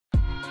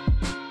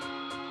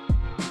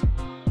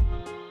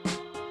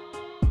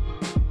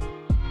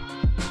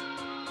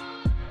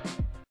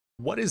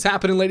What is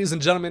happening, ladies and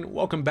gentlemen?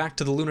 Welcome back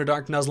to the Lunar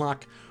Dark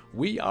Nuzlocke.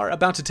 We are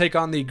about to take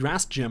on the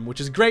grass gym,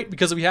 which is great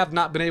because we have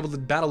not been able to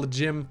battle the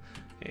gym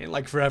in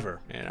like forever,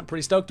 and I'm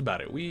pretty stoked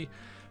about it. We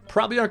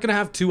probably aren't going to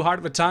have too hard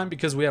of a time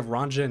because we have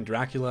Ranja and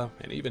Dracula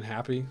and even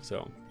Happy,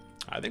 so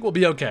I think we'll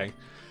be okay.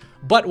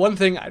 But one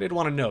thing I did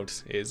want to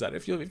note is that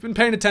if you've been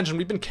paying attention,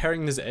 we've been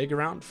carrying this egg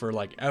around for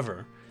like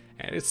ever,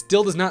 and it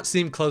still does not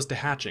seem close to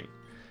hatching.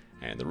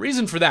 And the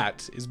reason for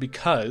that is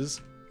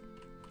because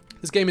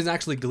this game is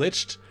actually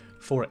glitched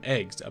for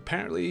eggs.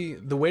 Apparently,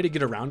 the way to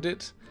get around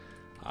it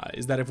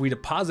is that if we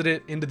deposit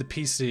it into the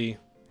PC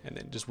and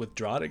then just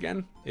withdraw it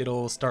again,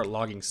 it'll start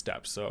logging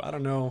steps. So I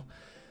don't know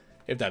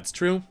if that's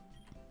true,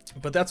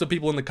 but that's what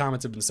people in the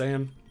comments have been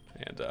saying,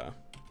 and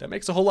that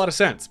makes a whole lot of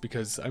sense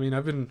because I mean I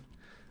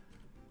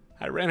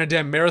ran a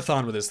damn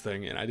marathon with this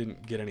thing and I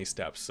didn't get any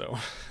steps, so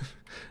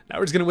now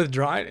we're just gonna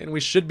withdraw it and we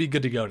should be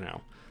good to go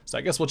now. So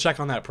I guess we'll check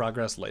on that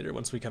progress later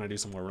once we kind of do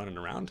some more running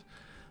around.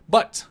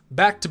 But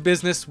back to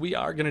business, we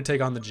are going to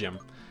take on the gym.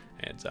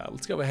 And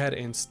let's go ahead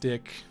and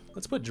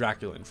let's put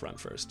Dracula in front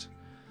first.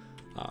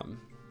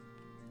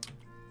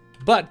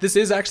 But this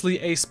is actually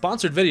a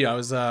sponsored video. I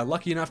was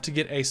lucky enough to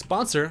get a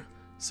sponsor,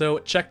 so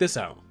check this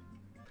out.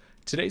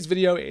 Today's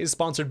video is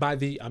sponsored by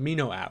the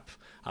Amino app.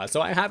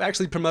 So I have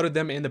actually promoted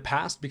them in the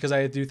past because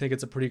I do think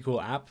it's a pretty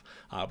cool app,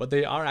 but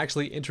they are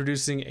actually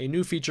introducing a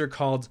new feature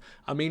called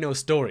Amino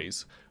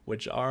Stories,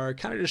 which are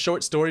kind of just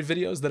short story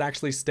videos that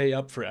actually stay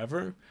up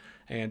forever.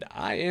 And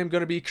I am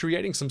going to be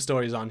creating some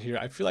stories on here.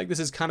 I feel like this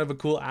is kind of a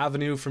cool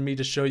avenue for me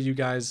to show you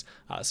guys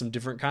some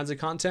different kinds of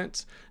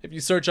content. If you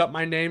search up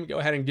my name, go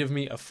ahead and give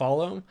me a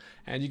follow,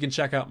 and you can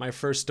check out my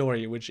first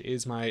story, which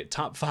is my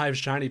top 5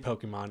 shiny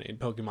Pokemon in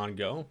Pokemon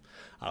Go.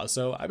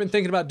 So I've been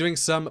thinking about doing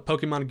some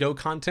Pokemon Go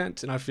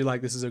content, and I feel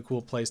like this is a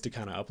cool place to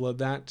kind of upload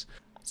that.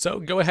 So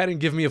go ahead and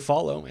give me a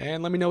follow,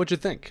 and let me know what you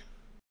think.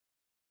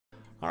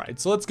 Alright,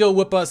 so let's go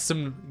whip us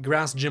some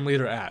grass gym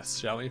leader ass,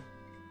 shall we?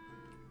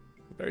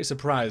 Very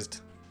surprised.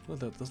 Well,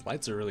 those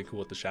lights are really cool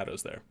with the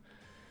shadows there.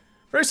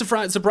 Very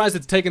surprised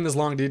it's taken this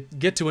long to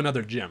get to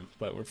another gym,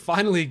 but we're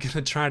finally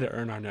gonna try to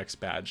earn our next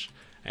badge.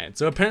 And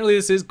so apparently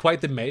this is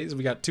quite the maze.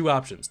 We got 2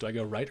 options. Do I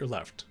go right or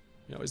left?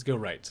 We always go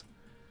right.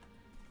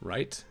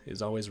 Right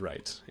is always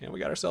right. And we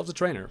got ourselves a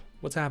trainer.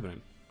 What's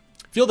happening?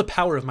 Feel the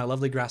power of my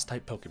lovely grass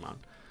type Pokemon.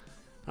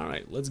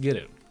 Alright, let's get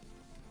it.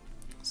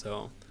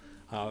 So,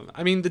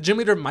 I mean, the gym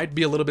leader might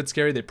be a little bit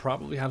scary. They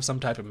probably have some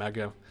type of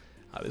mega.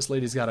 This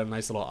lady's got a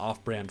nice little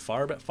off-brand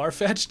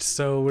Farfetch'd,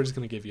 so we're just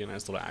going to give you a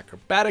nice little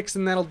acrobatics,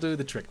 and that'll do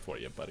the trick for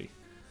you, buddy.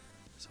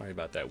 Sorry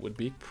about that, would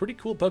be pretty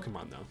cool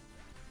Pokemon, though.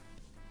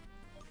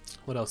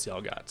 What else y'all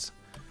got?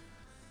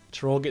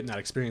 Troll getting that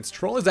experience.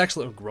 Troll is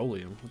actually a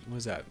Grolium. What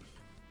is that?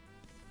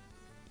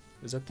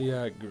 Is that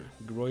the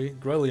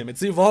Grolium? It's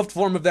the evolved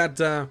form of that,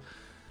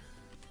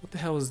 what the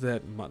hell is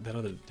that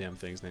other damn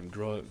thing's name?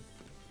 Freaking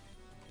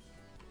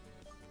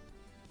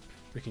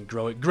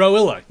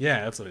Growilla.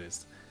 Yeah, that's what it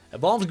is.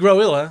 Evolved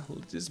Growilla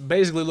just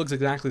basically looks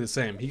exactly the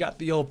same. He got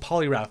the old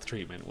Poliwrath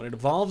treatment. When it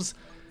evolves,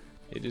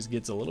 it just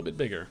gets a little bit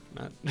bigger.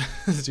 Not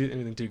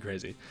anything too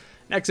crazy.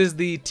 Next is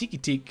the Tiki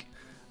Teak.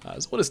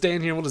 So we'll just stay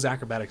in here and we'll just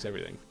acrobatics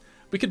everything.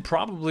 We could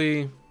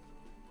probably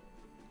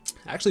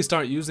actually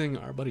start using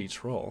our buddy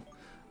Troll.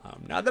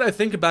 Now that I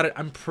think about it,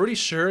 I'm pretty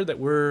sure that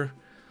we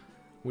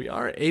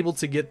are able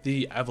to get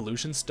the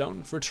evolution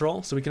stone for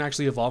Troll, so we can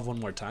actually evolve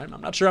one more time.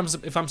 I'm not sure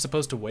if I'm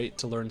supposed to wait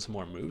to learn some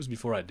more moves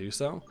before I do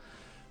so.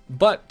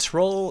 But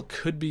Troll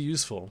could be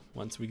useful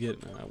once we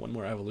get one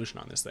more evolution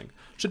on this thing.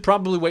 Should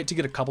probably wait to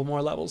get a couple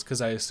more levels because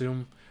I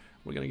assume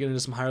we're going to get into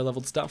some higher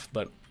leveled stuff.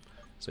 But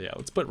so yeah,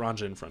 let's put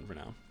Ranja in front for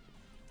now.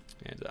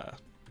 And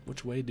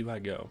which way do I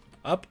go?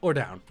 Up or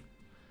down?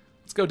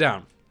 Let's go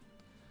down.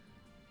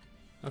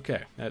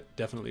 Okay, that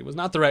definitely was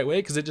not the right way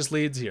because it just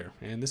leads here.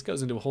 And this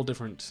goes into a whole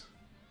different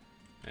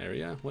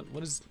area.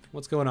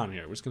 What's going on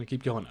here? We're just going to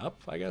keep going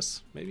up, I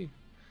guess, maybe?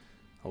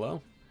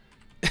 Hello?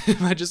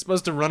 Am I just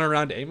supposed to run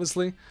around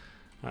aimlessly?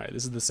 Alright,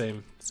 this is the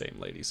same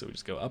lady, so we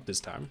just go up this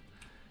time.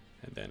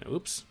 And then,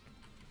 oops.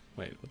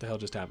 Wait, what the hell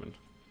just happened?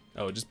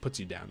 Oh, it just puts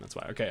you down, that's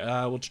why. Okay,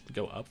 we'll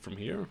go up from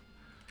here.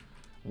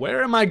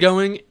 Where am I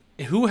going?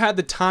 Who had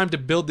the time to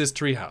build this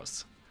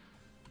treehouse?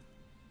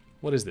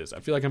 What is this? I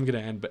feel like I'm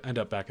going to end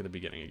up back at the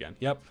beginning again.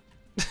 Yep.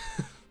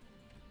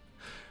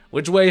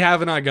 Which way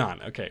haven't I gone?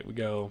 Okay, we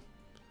go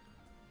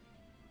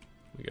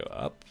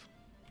up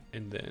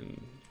and then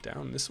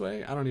down this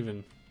way.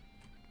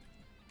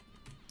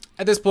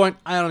 At this point,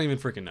 I don't even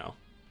freaking know.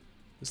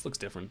 This looks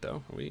different,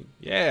 though.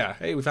 Yeah.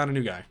 Hey, we found a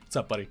new guy. What's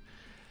up, buddy?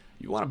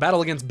 You want to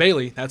battle against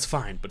Bailey? That's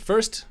fine. But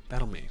first,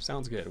 battle me.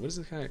 Sounds good. What is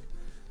this guy?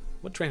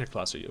 What trainer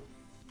class are you?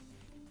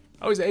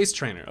 Oh, he's an Ace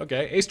Trainer.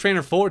 Okay, Ace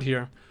Trainer Ford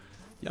here.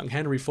 Young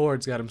Henry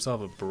Ford's got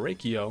himself a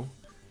Brachio.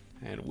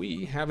 And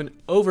we have an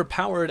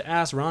overpowered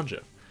ass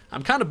Ranja.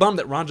 I'm kind of bummed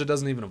that Ranja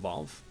doesn't even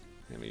evolve.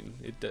 I mean,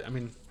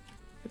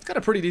 it's got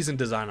a pretty decent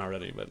design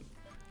already, but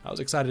I was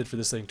excited for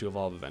this thing to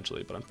evolve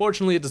eventually, but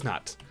unfortunately it does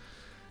not.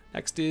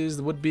 Next is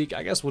the Woodbeak.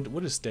 I guess we'll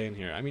just stay in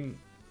here. I mean,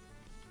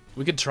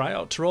 we could try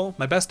out Troll.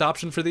 My best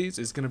option for these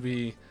is going to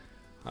be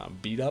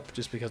beat up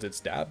just because it's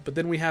stabbed. But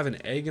then we have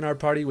an egg in our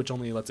party, which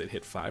only lets it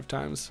hit 5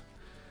 times.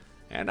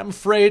 And I'm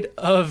afraid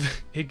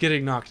of it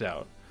getting knocked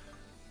out.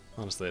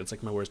 Honestly, it's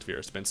like my worst fear.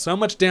 I spent so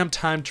much damn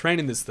time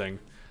training this thing,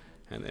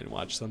 and then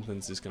watch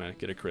something's just gonna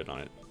get a crit on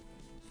it.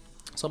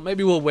 So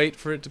maybe we'll wait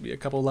for it to be a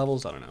couple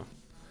levels. I don't know.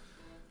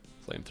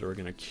 Flamethrower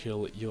gonna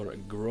kill your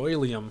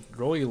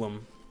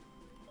Groilium.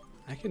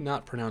 I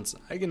cannot pronounce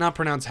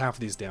half of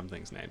these damn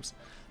things' names.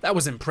 That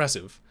was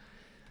impressive.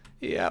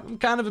 Yeah, I'm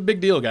kind of a big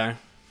deal, guy.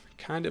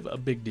 Kind of a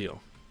big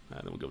deal.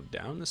 Then we'll go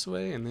down this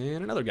way, and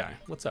then another guy.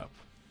 What's up?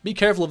 Be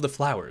careful of the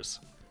flowers.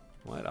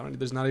 What?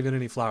 There's not even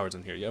any flowers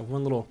in here. You have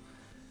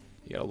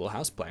you got a little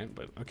house plant,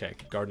 but okay.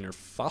 Gardener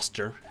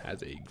Foster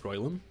has a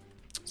Groilium.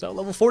 So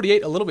level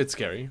 48, a little bit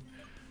scary.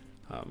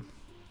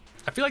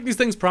 I feel like these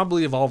things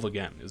probably evolve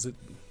again.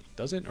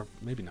 Does it? Or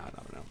maybe not,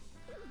 I don't know.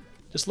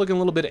 Just looking a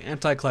little bit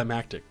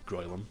anticlimactic,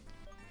 Groilium.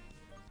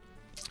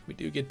 We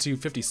do get to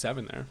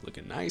 57 there,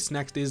 looking nice.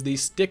 Next is the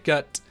Stick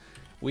Gut.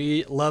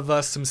 We love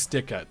us some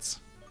Stick Guts.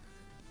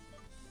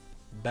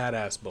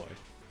 Badass boy.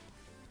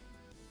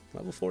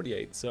 Level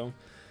 48, so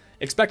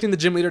expecting the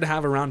gym leader to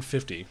have around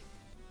 50.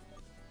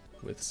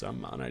 With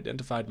some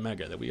unidentified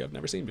mega that we have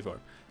never seen before.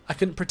 I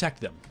couldn't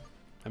protect them.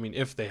 I mean,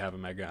 if they have a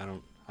mega,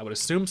 I would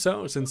assume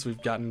so, since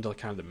we've gotten to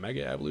kind of the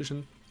mega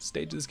evolution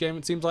stage of this game,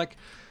 it seems like.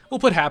 We'll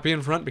put Happy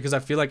in front because I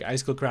feel like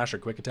Icicle Crash or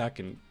Quick Attack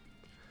can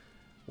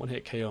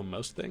one-hit KO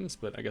most things,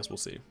 but I guess we'll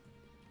see.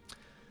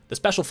 The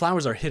special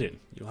flowers are hidden.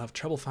 You'll have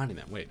trouble finding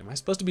them. Wait, am I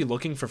supposed to be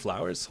looking for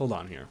flowers? Hold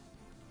on here.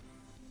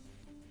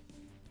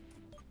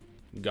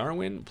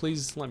 Garwin,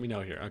 please let me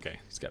know here. Okay,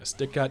 he's got a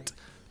Stick Gut,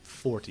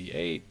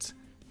 48,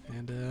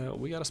 and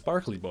we got a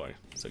Sparkly boy.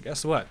 So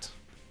guess what?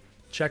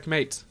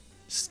 Checkmate,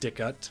 Stick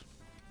Gut.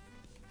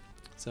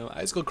 So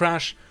Icicle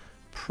Crash,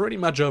 pretty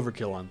much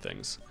overkill on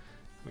things.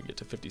 We get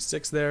to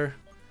 56 there.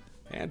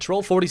 And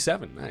Troll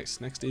 47, nice.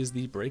 Next is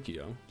the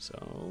Brachio. So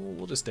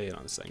we'll just stay in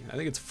on this thing. I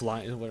think it's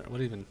flying.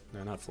 What even?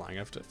 No, not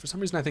flying. For some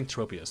reason, I think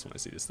Tropius when I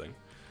see this thing.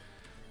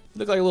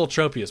 Look like a little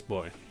Tropius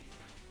boy.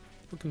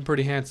 Looking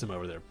pretty handsome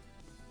over there,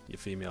 you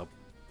female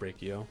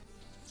Brachio.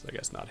 So I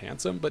guess not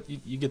handsome, but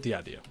you get the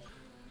idea.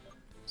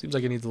 Seems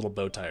like it needs a little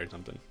bow tie or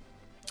something.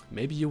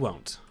 Maybe you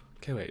won't.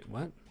 Okay, wait,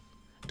 what?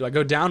 Do I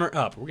go down or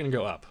up? We're gonna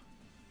go up.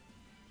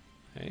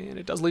 And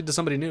it does lead to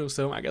somebody new,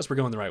 so I guess we're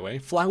going the right way.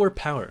 Flower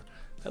Power.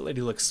 That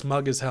lady looks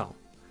smug as hell.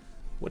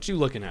 What you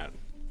looking at?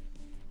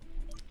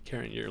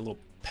 Carrying your little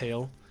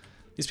pail.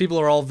 These people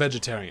are all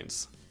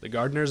vegetarians. The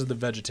gardeners are the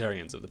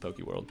vegetarians of the Poke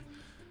World.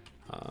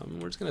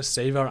 We're just gonna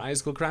save our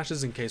Icicle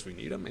Crashes in case we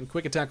need them, and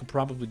Quick Attack will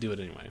probably do it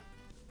anyway.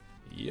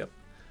 Yep.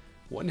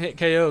 One-hit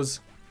KOs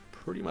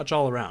pretty much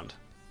all around.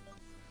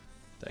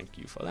 Thank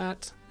you for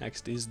that.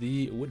 Next is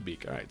the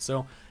Woodbeak. Alright,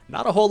 so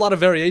not a whole lot of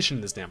variation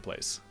in this damn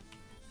place.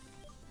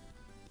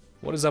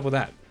 What is up with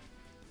that?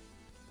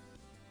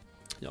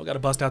 Y'all gotta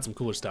bust out some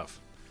cooler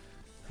stuff.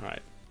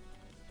 Alright.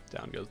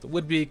 Down goes the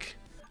Woodbeak.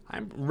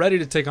 I'm ready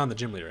to take on the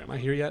gym leader. Am I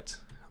here yet?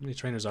 How many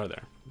trainers are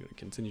there? I'm gonna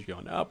continue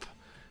going up.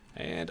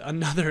 And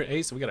another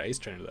ace. We got an ace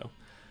trainer though.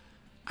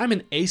 I'm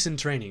an ace in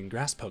training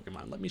grass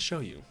Pokemon. Let me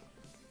show you.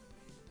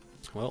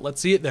 Well,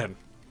 let's see it then.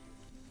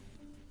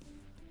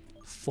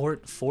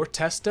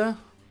 Fortessa,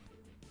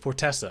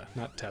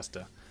 not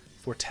Testa.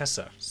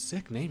 Fortessa.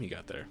 Sick name you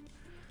got there.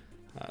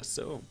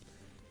 So,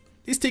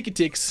 these Tiki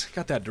Ticks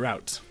got that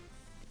drought.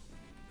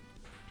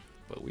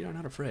 But we are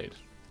not afraid.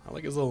 I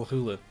like his little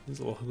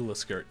hula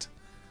skirt.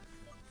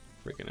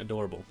 Freaking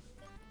adorable.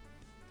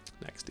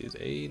 Next is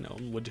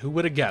who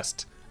would have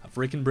guessed? A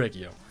freaking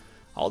Brachio.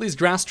 All these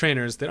grass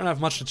trainers, they don't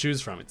have much to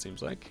choose from, it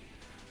seems like.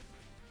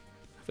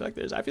 I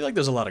feel like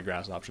there's a lot of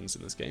grass options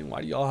in this game.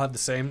 Why do you all have the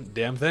same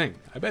damn thing?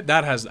 I bet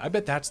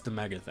that's the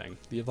mega thing.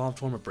 The evolved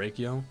form of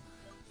Brachio.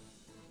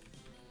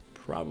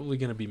 Probably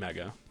gonna be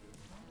mega.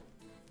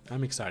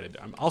 I'm excited.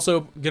 I'm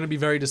also gonna be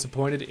very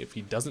disappointed if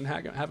he doesn't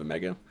have a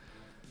mega.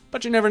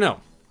 But you never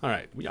know.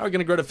 Alright, we are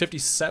gonna grow to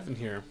 57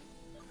 here.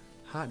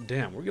 Hot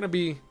damn, we're gonna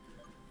be...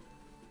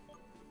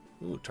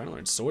 Ooh, trying to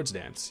learn Swords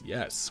Dance.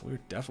 Yes, we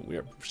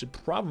should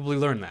probably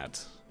learn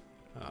that.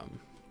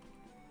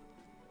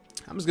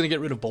 I'm just gonna get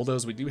rid of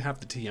Bulldoze. We do have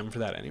the TM for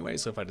that anyway,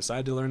 so if I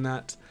decide to learn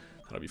that,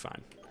 that'll be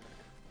fine.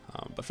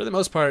 But for the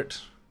most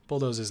part,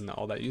 Bulldoze isn't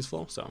all that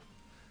useful, so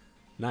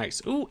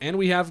nice. Ooh, and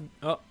we have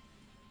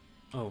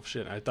oh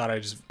shit! I thought I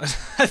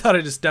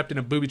just stepped in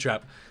a booby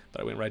trap,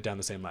 but I went right down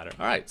the same ladder.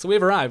 All right, so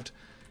we've arrived,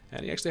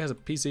 and he actually has a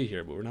PC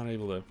here, but we're not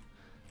able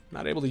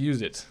to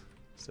use it,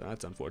 so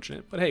that's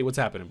unfortunate. But hey, what's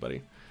happening,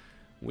 buddy?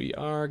 We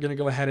are gonna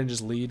go ahead and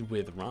just lead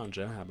with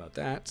Ranja. How about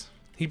that?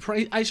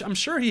 I'm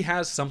sure he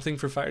has something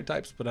for fire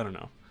types, but I don't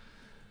know.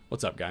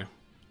 What's up, guy?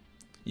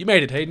 You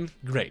made it, Haydunn.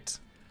 Great.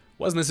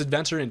 Wasn't this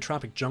adventure in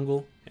Tropic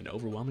Jungle an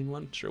overwhelming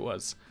one? Sure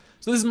was.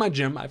 So this is my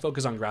gym. I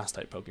focus on grass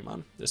type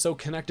Pokemon. They're so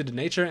connected to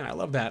nature, and I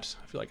love that.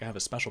 I feel like I have a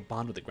special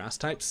bond with the grass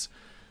types.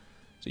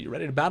 So you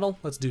ready to battle?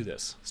 Let's do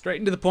this. Straight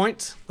into the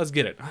point. Let's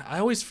get it. I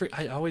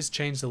always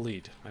change the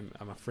lead.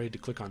 I'm afraid to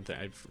click on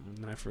things.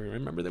 I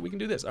remember that we can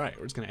do this. All right,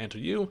 we're just gonna enter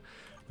you.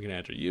 We're gonna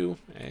enter you,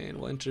 and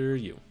we'll enter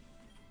you.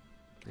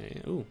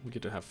 And, ooh, we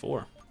get to have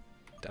 4.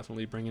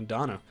 Definitely bring in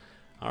Donna.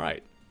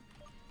 Alright.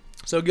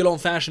 So good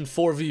old-fashioned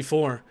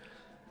 4v4.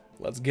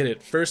 Let's get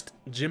it. First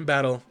gym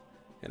battle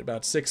in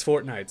about 6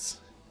 fortnights.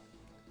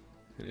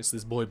 And it's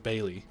this boy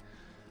Bailey.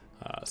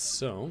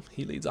 So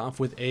he leads off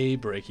with a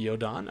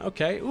Brachiodon.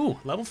 Okay, ooh,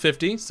 level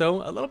 50,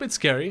 so a little bit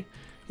scary.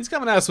 He's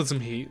coming at us with some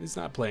heat. He's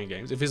not playing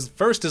games. If his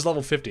first is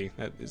level 50,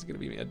 that is going to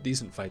be a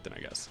decent fight then,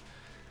 I guess.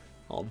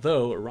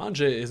 Although,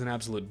 Ranja is an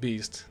absolute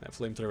beast. That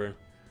flamethrower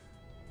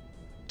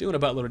doing a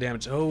buttload of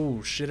damage.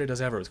 Oh, shit, it does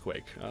have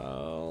Earthquake.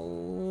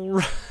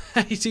 Alrighty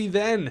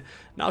then.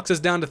 Knocks us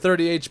down to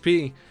 30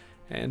 HP.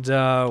 And,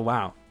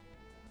 wow.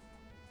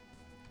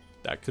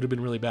 That could have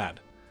been really bad.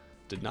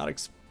 Did not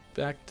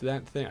expect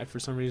that thing. For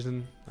some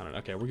reason, I don't know.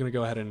 Okay, we're going to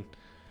go ahead and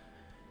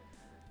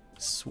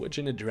switch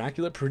into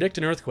Dracula. Predict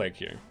an Earthquake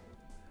here.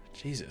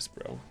 Jesus,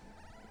 bro.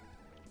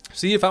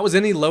 See, if I was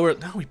any lower...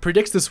 No, he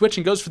predicts the switch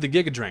and goes for the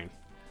Giga Drain.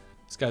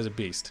 This guy's a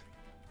beast.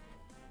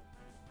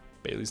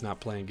 Bailey's not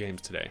playing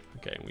games today.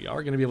 Okay, we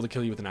are going to be able to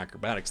kill you with an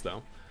Acrobatics,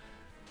 though.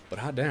 But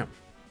hot damn.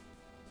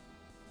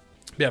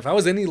 Yeah, if I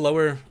was any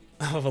lower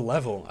of a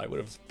level, I would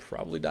have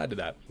probably died to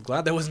that. I'm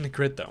glad that wasn't a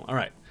crit, though.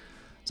 Alright.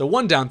 So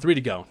 1 down, 3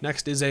 to go.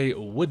 Next is a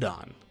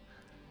Woodon.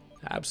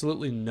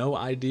 Absolutely no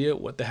idea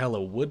what the hell a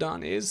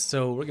Woodon is,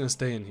 so we're going to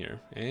stay in here.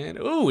 And,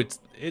 ooh,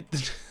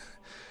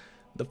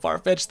 the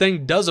Farfetch'd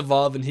thing does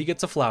evolve, and he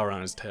gets a flower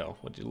on his tail.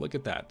 Would you look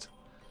at that?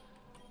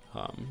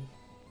 I'm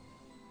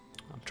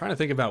trying to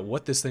think about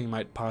what this thing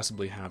might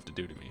possibly have to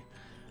do to me.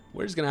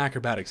 We're just going to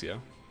Acrobatics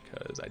you,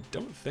 because I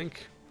don't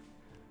think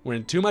we're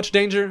in too much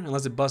danger,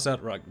 unless it busts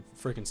out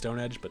freaking Stone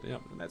Edge, but yeah,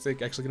 that's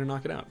actually going to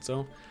knock it out.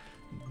 So,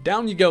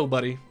 down you go,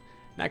 buddy.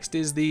 Next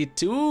is the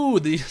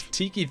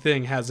Tiki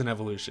thing has an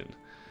evolution.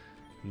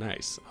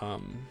 Nice.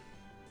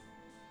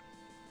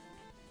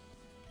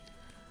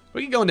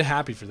 We can go into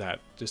Happy for that,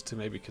 just to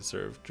maybe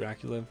conserve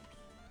Dracula.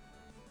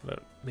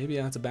 But maybe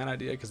that's a bad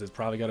idea, because it's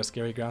probably got a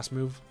scary grass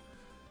move.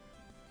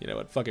 You know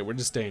what? Fuck it. We're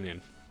just staying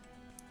in.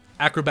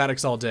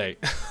 Acrobatics all day.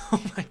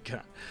 Oh my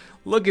god.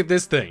 Look at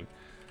this thing.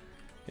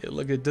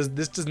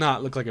 This does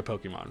not look like a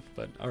Pokemon.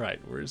 But alright,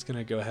 we're just going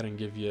to go ahead and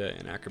give you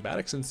an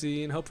Acrobatics and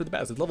see and hope for the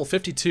best. It's level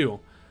 52.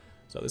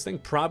 So this thing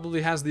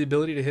probably has the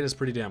ability to hit us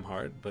pretty damn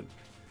hard. But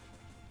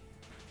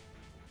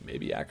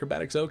maybe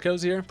Acrobatics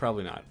Oko's here?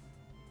 Probably not.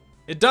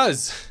 It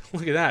does!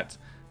 Look at that.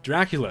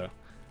 Dracula.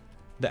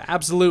 The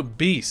absolute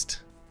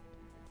beast.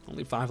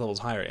 Only 5 levels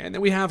higher. And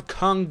then we have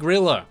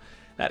Congrilla.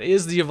 That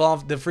is the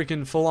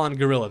freaking full-on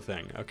gorilla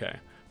thing. Okay.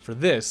 For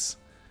this,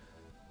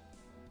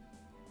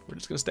 we're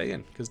just going to stay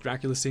in, because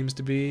Dracula seems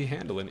to be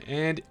handling.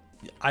 And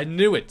I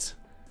knew it.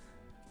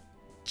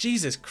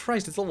 Jesus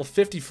Christ, it's level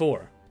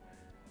 54.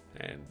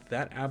 And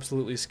that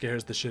absolutely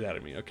scares the shit out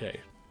of me. Okay.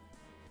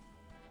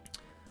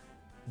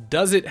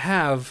 Does it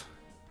have...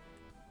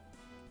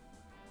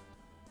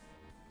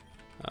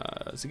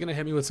 is it going to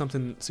hit me with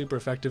something super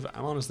effective?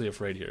 I'm honestly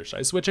afraid here. Should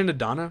I switch into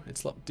Donna?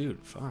 Dude,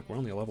 fuck, we're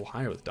only a level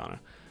higher with Donna.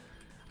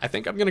 I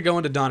think I'm going to go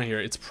into Donna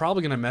here. It's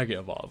probably going to Mega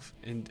Evolve.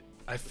 And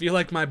I feel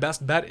like my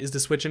best bet is to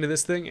switch into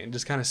this thing and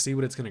just kind of see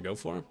what it's going to go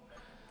for.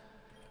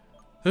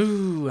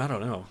 Ooh, I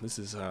don't know. This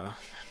is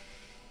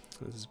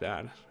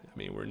bad. I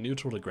mean, we're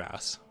neutral to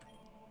grass.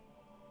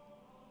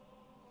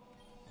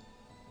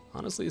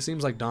 Honestly, it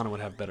seems like Donna would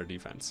have better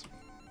defense.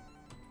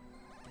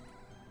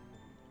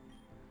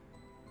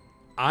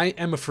 I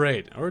am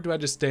afraid. Or do I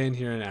just stay in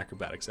here in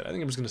Acrobatics? I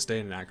think I'm just going to stay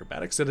in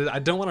Acrobatics. I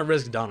don't want to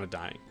risk Donna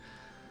dying.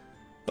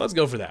 But let's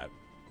go for that.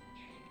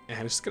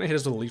 And it's just going to hit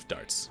us with Leaf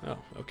Darts. Oh,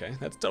 okay.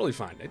 That's totally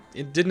fine.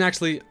 It didn't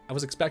actually... I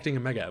was expecting a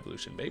Mega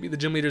Evolution. Maybe the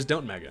gym leaders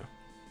don't Mega.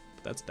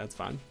 But that's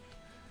fine.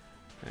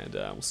 And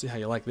we'll see how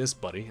you like this,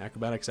 buddy.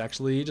 Acrobatics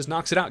actually just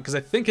knocks it out, because I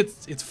think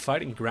it's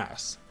fighting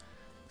grass.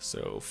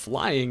 So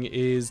flying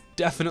is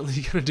definitely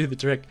going to do the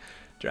trick.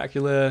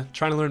 Dracula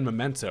trying to learn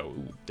Memento.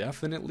 Ooh,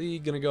 definitely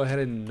going to go ahead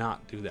and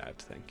not do that.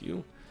 Thank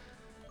you.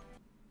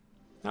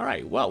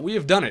 Alright, well, we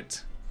have done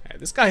it. Hey,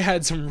 this guy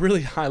had some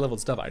really high-leveled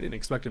stuff. I didn't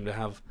expect him to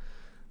have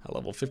a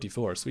level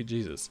 54. Sweet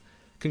Jesus.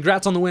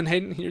 Congrats on the win,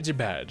 Haydunn. Here's your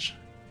badge.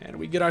 And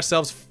we get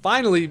ourselves,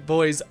 finally,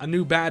 boys, a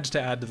new badge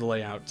to add to the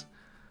layout.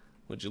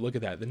 Would you look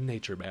at that? The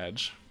nature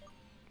badge.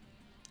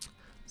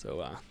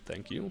 So,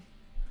 thank you.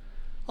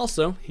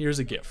 Also, here's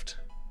a gift.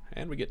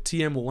 And we get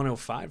TM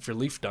 105 for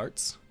Leaf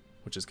Darts,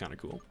 which is kind of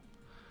cool.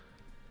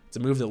 It's a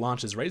move that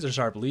launches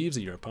razor-sharp leaves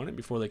at your opponent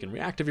before they can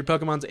react. If your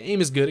Pokemon's aim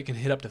is good, it can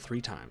hit up to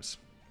 3 times.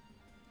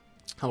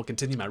 I will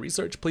continue my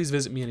research. Please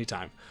visit me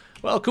anytime.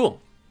 Well,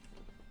 cool.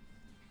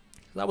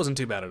 That wasn't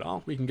too bad at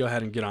all. We can go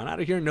ahead and get on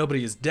out of here.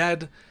 Nobody is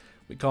dead.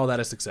 We call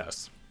that a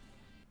success.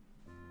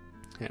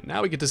 And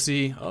now we get to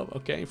see... Oh,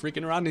 okay.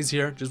 Freaking Rodney's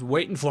here. Just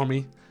waiting for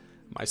me.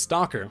 My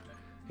stalker.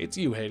 It's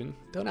you, Haydunn.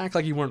 Don't act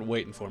like you weren't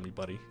waiting for me,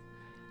 buddy.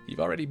 You've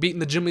already beaten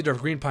the gym leader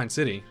of Green Pine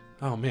City.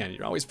 Oh, man.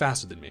 You're always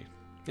faster than me.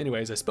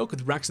 Anyways, I spoke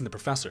with Rex and the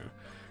professor.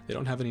 They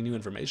don't have any new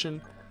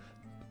information.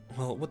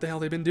 Well, what the hell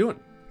have they been doing?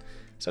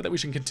 Said that we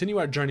should continue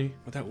our journey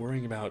without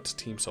worrying about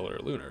Team Solar or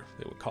Lunar.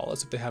 They will call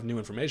us if they have new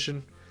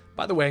information.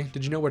 By the way,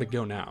 did you know where to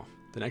go now?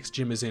 The next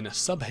gym is in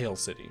Subhale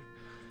City.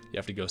 You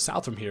have to go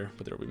south from here,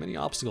 but there will be many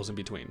obstacles in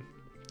between.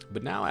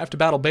 But now I have to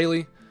battle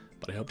Bailey,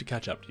 but I hope to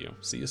catch up to you.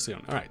 See you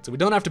soon. Alright, so we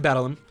don't have to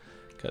battle him,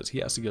 because he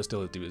has to go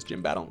still do his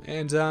gym battle.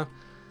 And,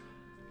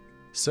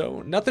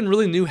 so nothing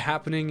really new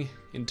happening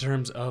in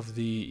terms of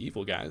the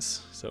evil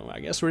guys. So I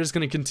guess we're just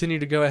going to continue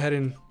to go ahead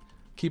and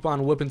keep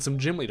on whooping some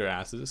gym leader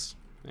asses.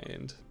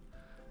 And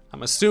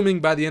I'm assuming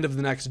by the end of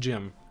the next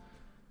gym,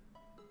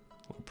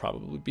 will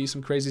probably be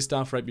some crazy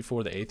stuff right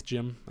before the 8th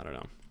gym. I don't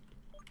know.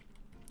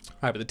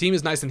 Alright, but the team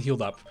is nice and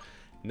healed up.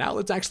 Now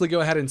let's actually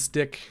go ahead and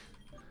stick...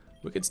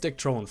 We could stick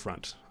Troll in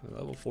front.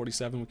 Level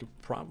 47, we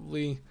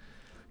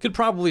could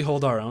probably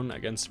hold our own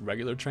against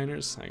regular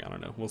trainers. I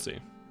don't know, we'll see.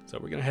 So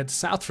we're going to head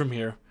south from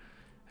here.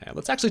 And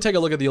let's actually take a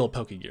look at the old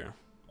Pokegear.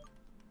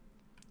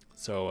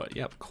 So,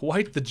 yeah,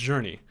 quite the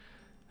journey.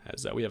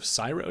 As we have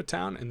Cyro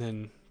Town, and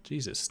then,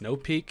 Jesus, Snow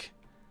Peak,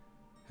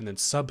 and then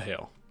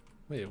Subhale.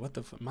 Wait, what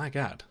the my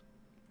god.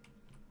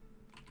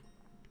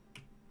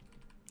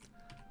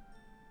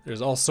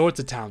 There's all sorts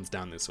of towns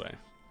down this way.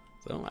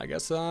 So, I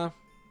guess, we're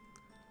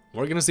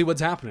going to see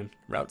what's happening.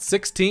 Route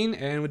 16,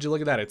 and would you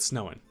look at that, it's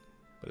snowing.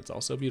 But it's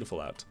also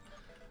beautiful out.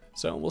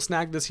 So, we'll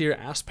snag this here,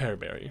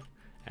 Asperberry.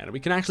 And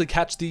we can actually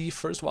catch the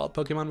first wild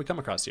Pokemon we come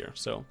across here.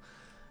 So,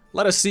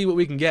 let us see what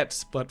we can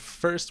get. But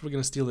first, we're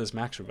going to steal this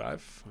Max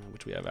Revive,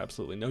 which we have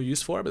absolutely no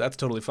use for, but that's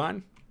totally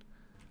fine.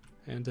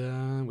 And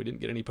we didn't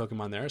get any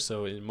Pokemon there,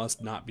 so it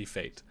must not be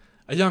fate.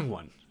 A young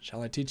one,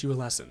 shall I teach you a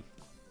lesson?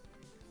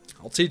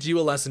 I'll teach you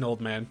a lesson, old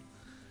man.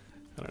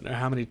 I don't know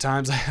how many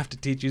times I have to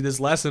teach you this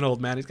lesson,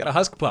 old man. He's got a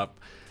Husk Pup.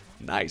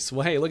 Nice.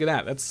 Well, hey, look at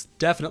that. That's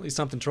definitely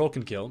something Troll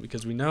can kill,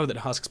 because we know that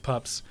Husk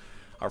Pups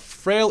are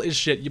frail as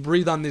shit. You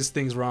breathe on these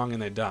things wrong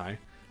and they die.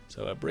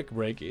 So a Brick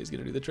Break is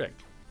going to do the trick.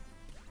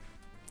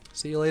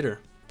 See you later,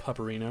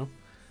 Pupperino.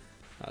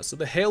 So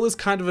the hail is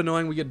kind of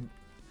annoying. We get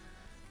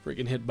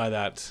freaking hit by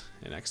that.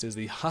 And next is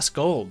the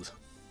Husgold.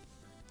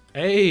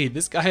 Hey,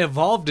 this guy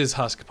evolved his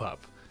Husk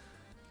Pup.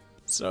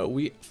 So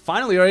we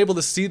finally are able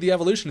to see the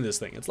evolution of this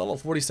thing. It's level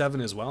 47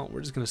 as well.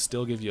 We're just going to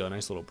still give you a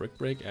nice little Brick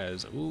Break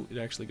as, ooh, it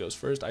actually goes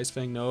first. Ice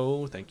Fang,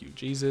 no, thank you,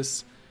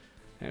 Jesus.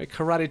 And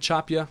Karate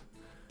Chop ya.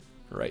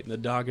 Right in the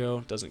doggo.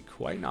 Doesn't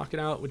quite knock it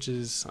out, which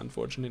is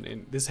unfortunate.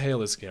 And this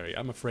hail is scary.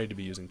 I'm afraid to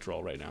be using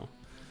Troll right now.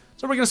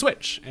 So we're going to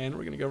switch, and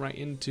we're going to go right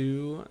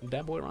into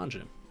Dat Boy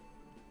Ranja.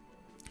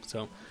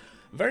 So,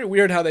 very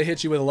weird how they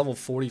hit you with a level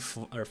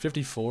 44 or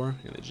 54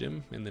 in the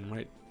gym, and then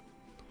right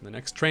the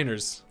next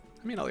trainers.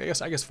 I mean,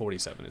 I guess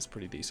 47 is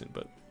pretty decent,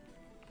 but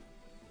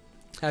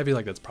I feel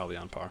like that's probably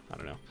on par. I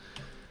don't know.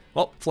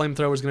 Well,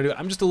 Flamethrower's going to do it.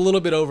 I'm just a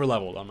little bit over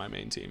leveled on my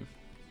main team.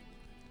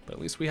 But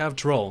at least we have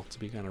Troll to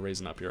be kind of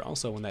raising up here.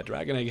 Also, when that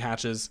Dragon Egg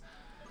hatches,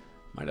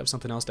 might have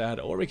something else to add.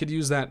 Or we could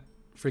use that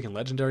freaking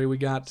Legendary we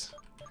got.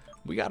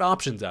 We got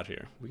options out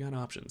here. We got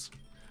options.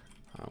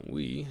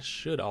 We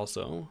should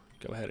also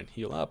go ahead and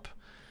heal up.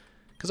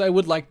 Because I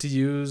would like to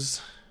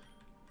use...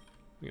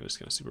 I'm just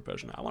going to Super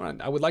Potion.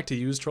 I would like to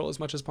use Troll as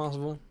much as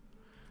possible.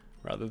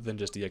 Rather than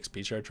just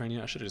EXP Shard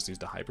Training. I should have just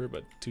used a Hyper,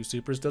 but 2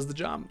 Supers does the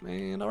job.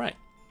 And alright.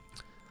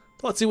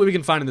 So let's see what we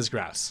can find in this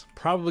grass.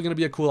 Probably going to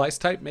be a cool ice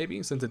type,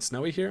 maybe, since it's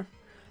snowy here.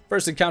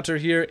 First encounter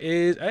here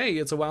is, hey,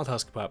 it's a Wild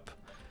Husk Pup.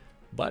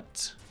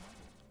 But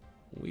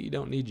we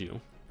don't need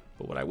you.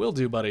 But what I will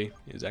do, buddy,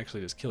 is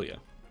actually just kill you.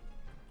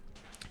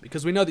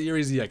 Because we know that you're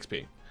easy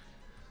XP.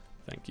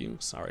 Thank you.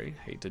 Sorry.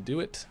 Hate to do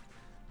it.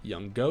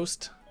 Young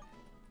Ghost.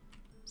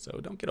 So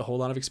don't get a whole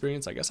lot of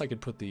experience. I guess I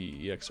could put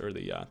the EX or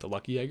the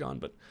Lucky Egg on.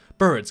 But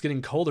brr, it's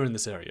getting colder in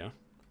this area.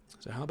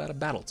 So how about a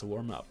battle to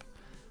warm up?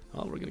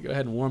 Well, we're going to go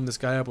ahead and warm this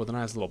guy up with a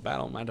nice little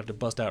battle. Might have to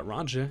bust out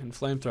Ranja and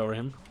Flamethrower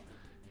him.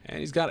 And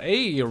he's got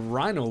a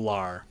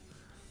Rhinolar.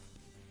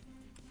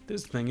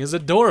 This thing is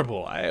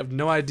adorable. I have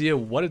no idea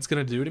what it's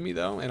going to do to me,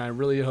 though. And I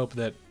really hope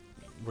that...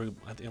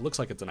 it looks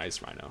like it's an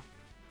Ice Rhino.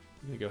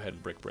 I'm going to go ahead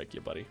and Brick Break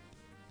you, buddy.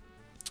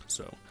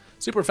 So,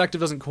 super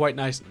effective doesn't quite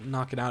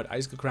knock it out.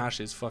 Icicle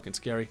Crash is fucking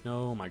scary.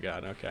 Oh my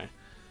god, okay.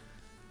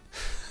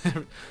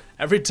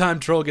 Every time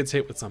Troll gets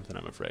hit with something,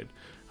 I'm afraid.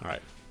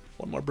 Alright,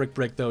 one more Brick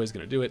Break, though, is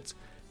going to do it.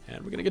 And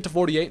we're going to get to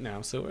 48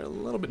 now, so we're a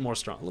little bit more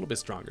strong, a little bit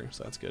stronger,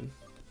 so that's good.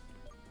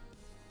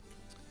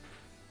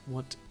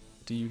 What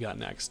do you got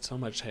next? So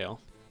much hail.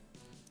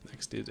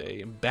 Next is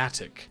a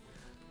Batic.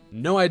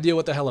 No idea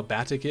what the hell a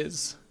Batic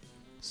is.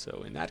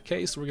 So in that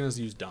case, we're going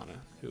to use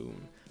Donna, who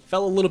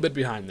fell a little bit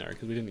behind there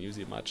because we didn't use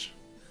it much.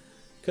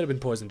 Could have been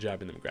Poison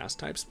Jabbing them grass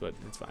types, but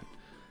it's fine.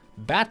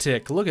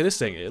 Batic, look at this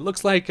thing. It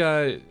looks like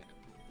it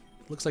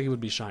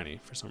would be shiny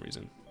for some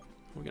reason.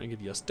 We're going to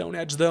give you a Stone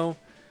Edge, though.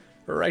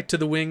 Right to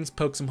the wings.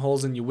 Poke some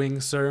holes in your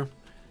wings, sir.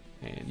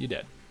 And you're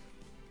dead.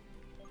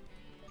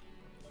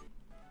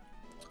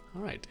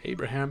 Alright,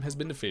 Abraham has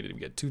been defeated. We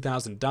get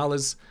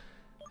 $2,000.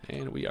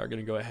 And we are going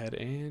to go ahead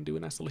and do a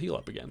nice little heal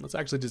up again. Let's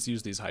actually just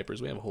use these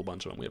hypers. We have a whole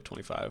bunch of them. We have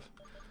 25.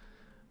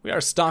 We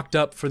are stocked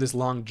up for this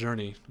long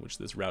journey, which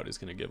this route is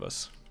going to give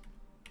us.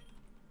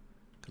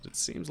 Because it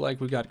seems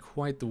like we've got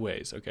quite the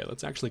ways. Okay,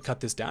 let's actually cut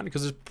this down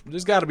because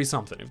there's got to be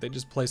something. If they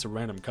just place a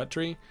random cut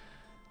tree,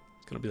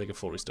 it's going to be like a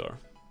full restore.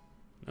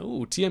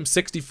 Oh,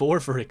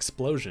 TM64 for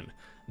explosion.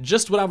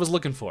 Just what I was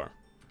looking for.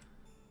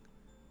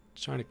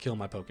 Trying to kill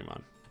my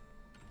Pokemon.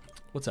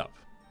 What's up?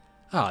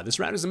 Ah, this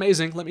rat is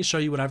amazing. Let me show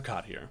you what I've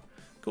caught here.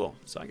 Cool.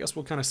 So I guess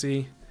we'll kind of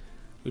see.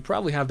 We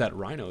probably have that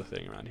rhino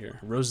thing around here.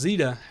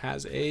 Rosita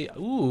has a...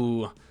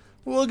 Ooh.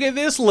 Look at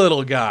this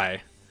little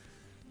guy.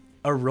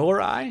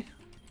 Aurori?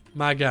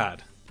 My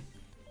god.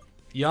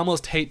 You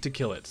almost hate to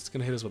kill it. It's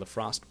going to hit us with a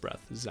frost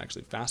breath. This is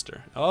actually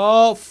faster.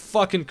 Oh,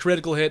 fucking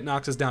critical hit.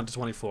 Knocks us down to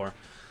 24.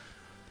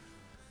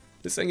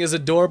 This thing is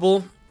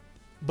adorable,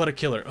 but a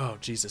killer. Oh,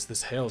 Jesus.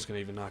 This hail is going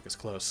to even knock us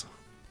close.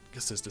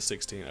 Gets us to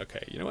 16.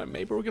 Okay, you know what?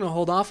 Maybe we're going to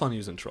hold off on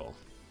using Troll.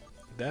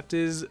 That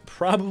is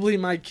probably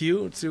my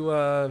cue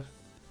to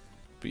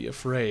be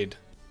afraid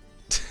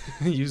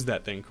to use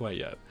that thing quite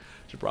yet.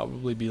 Should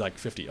probably be like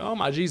 50. Oh,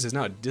 my Jesus.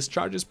 Now it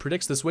discharges,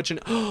 predicts the switch, and...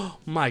 Oh,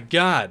 my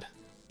God.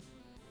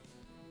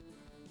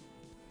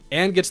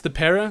 And gets the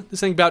para.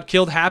 This thing about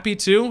killed Happy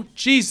too?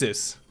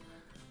 Jesus.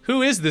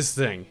 Who is this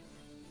thing?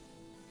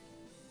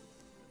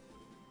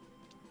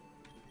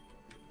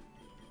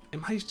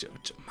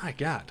 My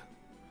god.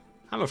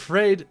 I'm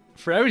afraid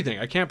for everything.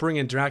 I can't bring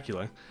in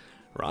Dracula.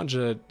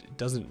 Ranja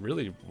doesn't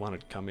really want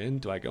to come in.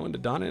 Do I go into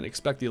Donna and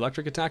expect the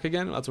electric attack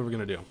again? That's what we're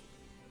going to do.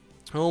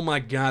 Oh my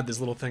god, this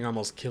little thing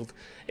almost killed.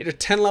 They're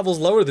 10 levels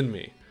lower than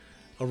me.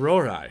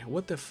 Aurori.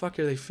 What the fuck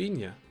are they feeding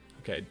you?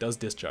 Okay, it does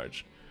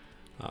discharge.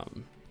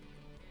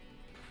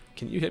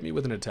 Can you hit me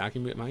with an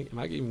attacking move? Am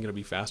I even going to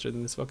be faster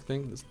than this fucking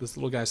thing? This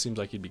little guy seems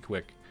like he'd be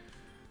quick.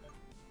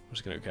 I'm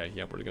just going to... Okay,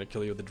 yep, we're going to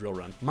kill you with the drill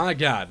run. My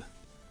god.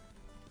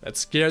 That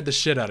scared the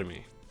shit out of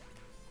me.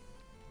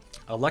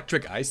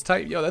 Electric ice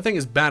type? Yo, that thing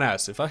is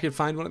badass. If I could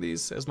find one of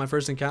these as my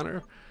first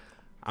encounter,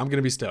 I'm going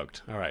to be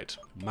stoked. Alright,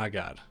 my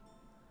god.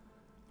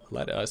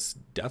 Let us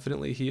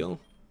definitely heal.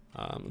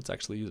 Let's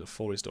actually use a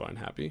full restore on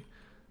Happy.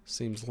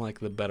 Seems like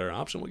the better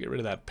option. We'll get rid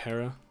of that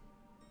para.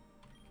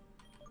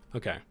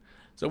 Okay.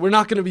 So we're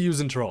not going to be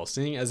using Troll.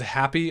 Seeing as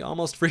Happy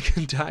almost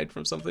freaking died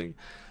from something,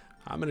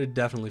 I'm going to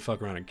definitely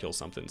fuck around and kill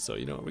something. So,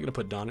 you know what? We're going to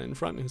put Donna in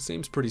front, who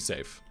seems pretty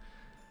safe.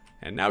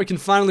 And now we can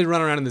finally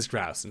run around in this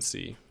grass and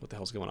see what the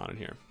hell's going on in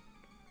here.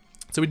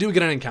 So we do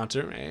get an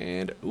encounter,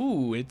 and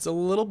ooh, it's a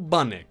little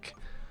Bunnick.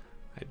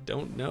 I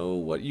don't know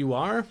what you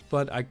are,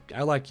 but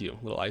I like you,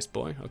 little ice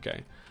boy.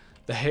 Okay.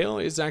 The hail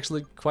is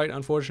actually quite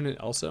unfortunate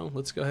also.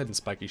 Let's go ahead and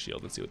Spiky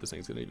Shield and see what this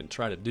thing's going to even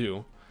try to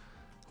do.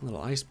 A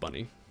little ice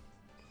bunny.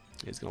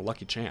 He's going to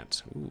Lucky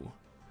Chant. Ooh.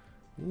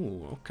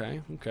 Ooh,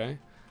 okay, okay.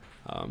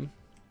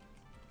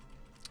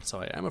 So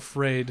I am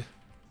afraid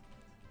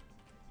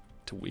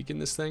to weaken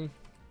this thing.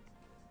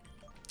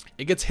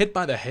 It gets hit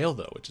by the hail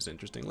though, which is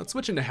interesting. Let's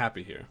switch into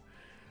Happy here,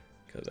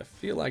 because I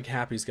feel like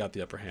Happy's got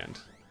the upper hand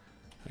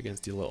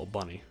against the little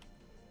bunny.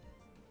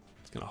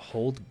 It's going to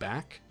hold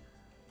back.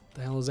 What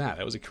the hell is that?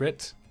 That was a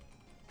crit.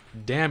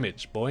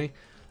 Damage, boy.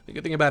 The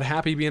good thing about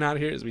Happy being out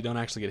here is we don't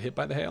actually get hit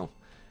by the hail.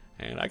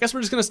 And I guess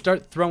we're just going to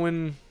start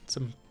throwing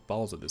some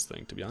balls at this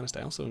thing, to be honest.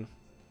 I also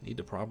need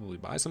to probably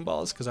buy some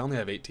balls, because I only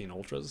have 18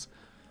 Ultras.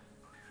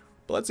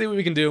 But let's see what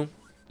we can do.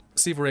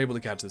 See if we're able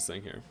to catch this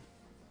thing here.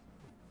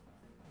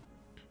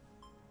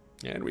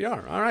 And we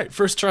are. Alright,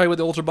 first try with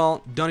the Ultra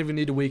Ball. Don't even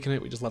need to weaken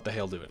it. We just let the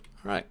hail do it.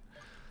 Alright.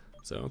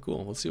 So,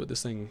 cool. Let's see what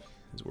this thing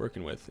is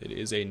working with. It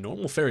is a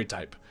normal fairy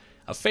type.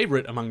 A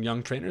favorite among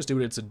young trainers due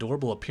to its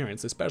adorable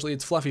appearance, especially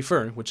its fluffy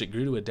fur, which it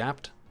grew to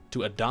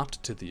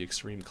adopt to the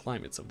extreme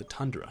climates of the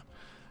tundra.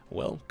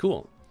 Well,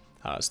 cool.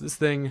 So this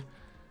thing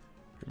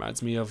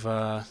reminds me of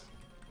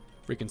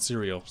freaking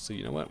cereal. So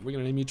you know what? We're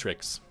going to name you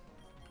Tricks.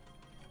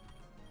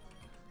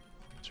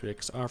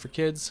 Tricks are for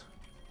kids.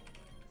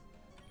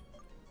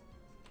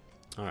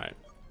 Alright.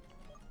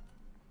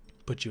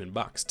 Put you in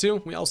box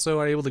 2. We also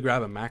are able to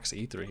grab a max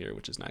ether here,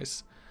 which is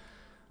nice.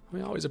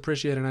 We always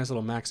appreciate a nice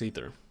little max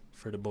ether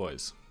for the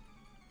boys.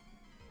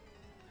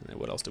 And then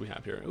what else do we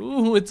have here?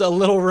 Ooh, it's a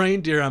little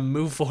reindeer on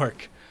Moo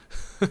Fork.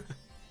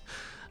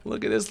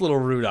 Look at this little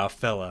Rudolph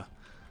fella.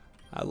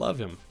 I love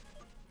him.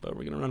 But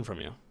we're going to run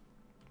from you.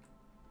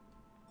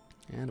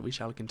 And we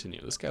shall continue.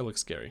 This guy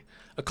looks scary.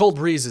 A cold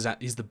breeze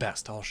is the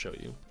best. I'll show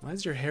you. Why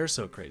is your hair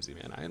so crazy,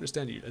 man? I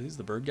understand you. Are these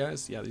the bird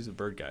guys? Yeah, these are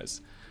bird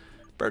guys.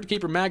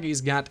 Birdkeeper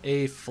Maggie's got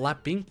a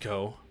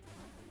flapinko.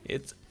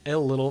 It's a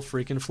little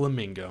freaking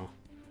flamingo.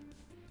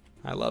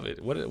 I love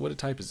it. What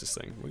type is this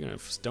thing? We're going to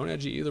Stone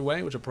Edge you either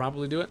way, which will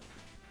probably do it.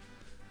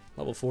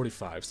 Level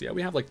 45. So yeah,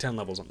 we have like 10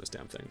 levels on this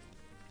damn thing.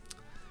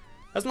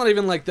 That's not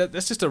even like that.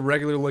 That's just a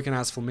regular looking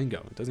ass flamingo.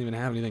 It doesn't even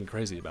have anything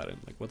crazy about it.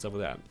 Like, what's up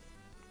with that?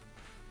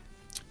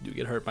 Do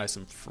get hurt by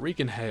some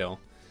freaking hail.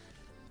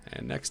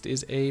 And next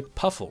is a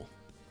Puffle.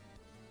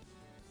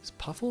 Is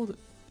Puffle...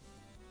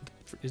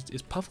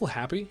 Is Puffle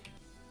happy?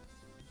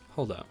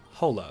 Hold up.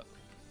 Hold up.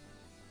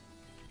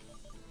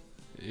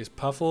 Is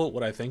Puffle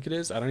what I think it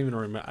is? I don't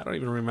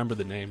even remember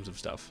the names of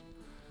stuff.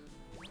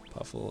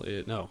 Puffle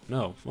is... No.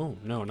 Oh,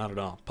 no, not at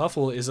all.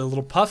 Puffle is a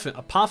little puffin.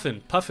 A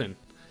puffin. Puffin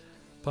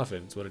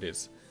is what it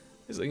is.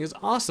 This thing is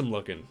awesome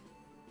looking.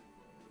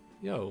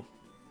 Yo,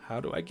 how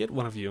do I get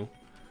one of you?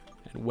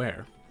 And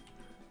where?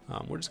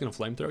 We're just going to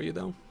flamethrow you,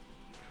 though.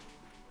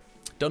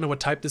 Don't know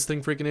what type this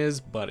thing freaking is,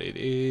 but it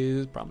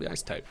is probably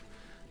ice type.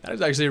 That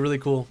is actually a really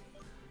cool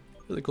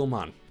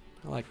mon.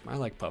 I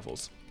like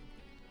Puffles.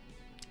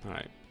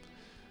 Alright.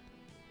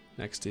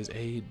 Next is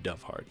a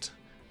Doveheart.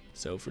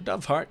 So for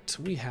Doveheart,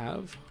 we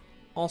have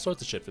all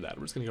sorts of shit for that.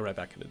 We're just going to go right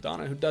back into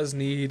Donna, who does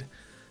need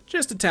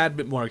just a tad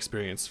bit more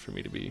experience for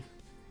me to be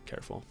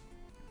careful.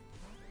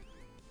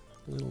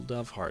 Little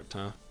Doveheart,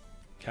 huh?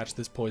 Catch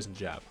this poison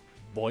jab.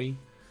 Boy.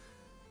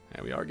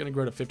 And we are going to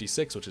grow to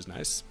 56, which is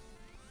nice.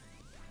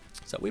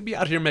 So we'd be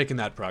out here making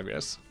that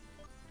progress.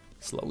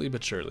 Slowly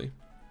but surely.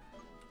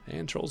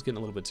 And Troll's getting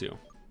a little bit too.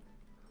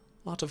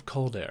 Lot of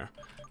cold air.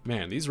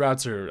 Man, these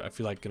routes are, I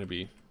feel like, going to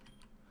be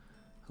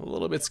a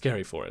little bit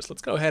scary for us.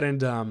 Let's go ahead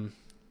and,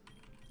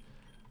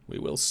 we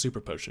will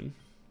Super Potion.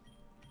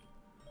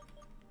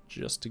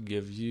 Just to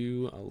give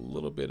you a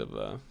little bit of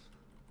a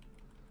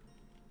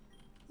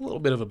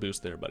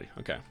boost there, buddy.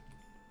 Okay.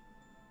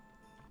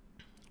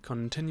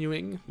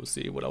 Continuing, we'll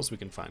see what else we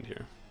can find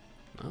here.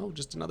 Oh,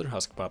 just another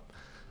Husk Pup.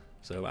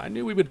 So I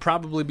knew we would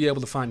probably be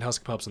able to find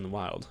Husk Pups in the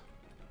wild.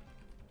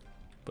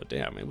 But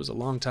damn, it was a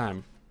long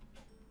time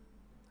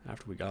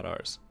after we got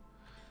ours.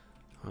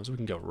 So we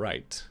can go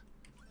right.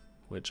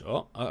 Which,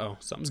 oh, uh-oh,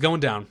 something's going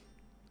down.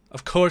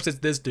 Of course it's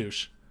this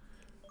douche.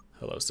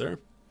 Hello, sir.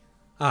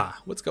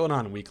 Ah, what's going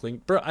on,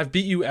 weakling? Bro, I've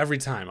beat you every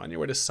time. On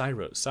your way to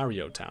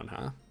Sario Town,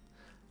 huh?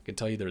 I can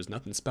tell you there is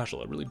nothing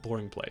special, a really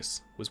boring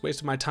place. Was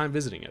wasting my time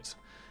visiting it.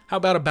 How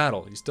about a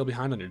battle? You're still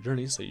behind on your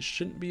journey, so you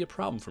shouldn't be a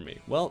problem for me.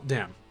 Well,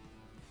 damn.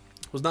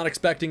 Was not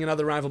expecting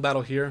another rival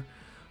battle here,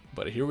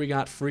 but here we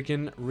got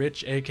freaking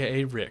Rich,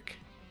 aka Rick.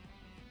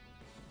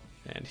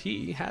 And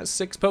he has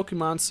 6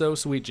 Pokemon, so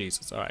sweet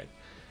Jesus. Alright.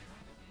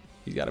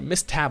 He's got a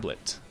Mist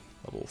Tablet,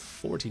 level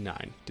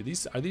 49.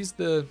 Are these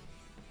the...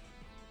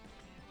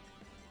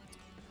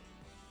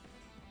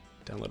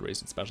 Download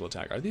raised special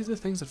attack. Are these the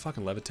things that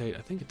fucking levitate?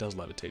 I think it does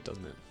levitate,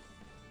 doesn't it?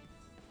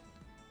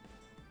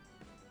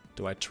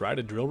 Do I try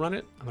to drill run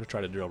it? I'm gonna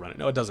try to drill run it.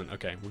 No, it doesn't.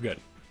 Okay, we're good.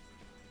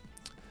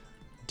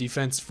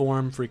 Defense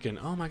form, freaking...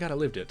 Oh my god, I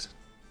lived it.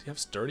 Do you have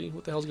sturdy?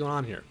 What the hell's going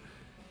on here?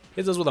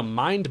 Hits us with a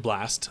Mind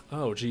Blast.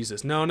 Oh,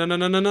 Jesus. No, no, no,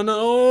 no, no, no, no.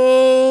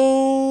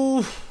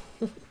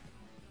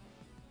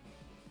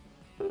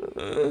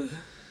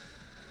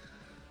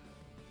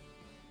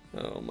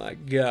 Oh my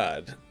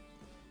god.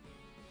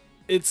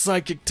 It's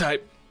Psychic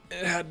type.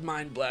 It had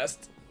Mind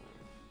Blast.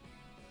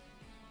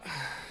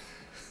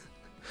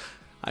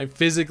 I'm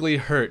physically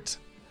hurt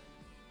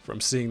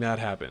from seeing that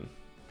happen.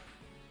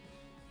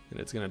 And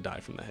it's gonna die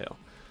from the hail.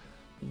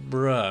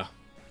 Bruh.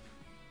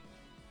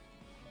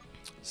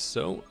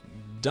 So,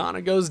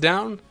 Donna goes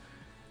down.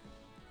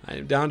 I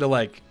am down to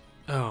like,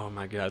 oh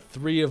my god,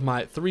 3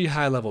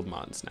 high-leveled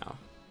mons now.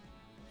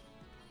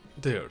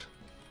 Dude.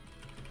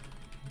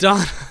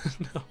 Donna,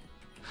 no.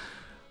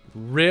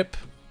 Rip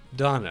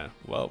Donna.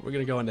 Well, we're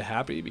gonna go into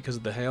happy because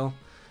of the hail.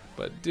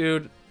 But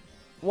dude,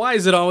 why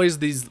is it always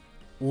these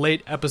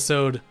late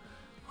episode...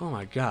 Oh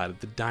my god,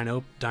 the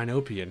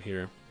Dinopian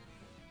here.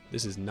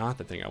 This is not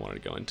the thing I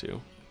wanted to go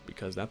into.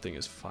 Because that thing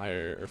is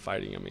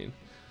fighting, I mean.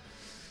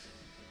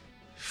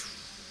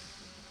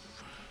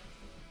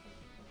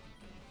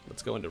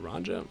 Let's go into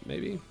Ranja,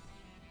 maybe?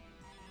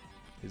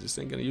 Is this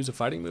thing gonna use a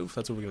fighting move?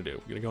 That's what we're gonna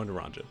do. We're gonna go into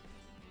Ranja.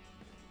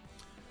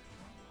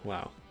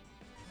 Wow.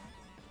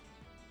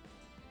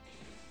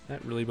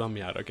 That really bummed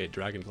me out. Okay,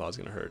 Dragon Claw is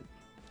gonna hurt.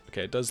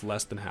 Okay, it does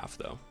less than half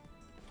though.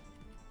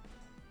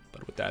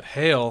 But with that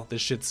hail,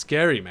 this shit's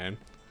scary, man.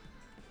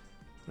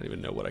 I don't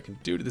even know what I can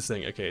do to this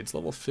thing. Okay, it's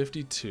level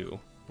 52.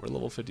 We're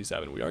level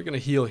 57. We are gonna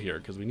heal here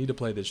because we need to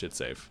play this shit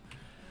safe.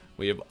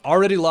 We have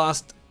already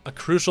lost a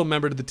crucial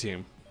member to the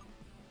team.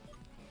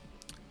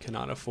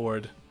 Cannot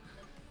afford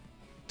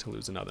to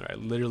lose another.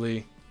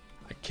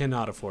 I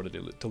cannot afford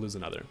to lose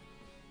another.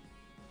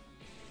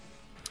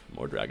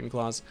 More Dragon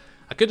Claws.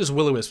 I could just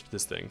Will-O-Wisp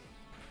this thing.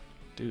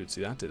 Dude,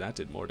 see, that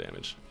did more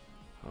damage.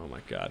 Oh my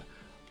god.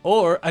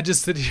 Or I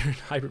just sit here and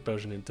Hyper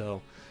Potion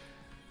until...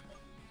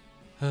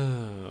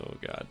 Oh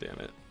god damn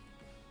it.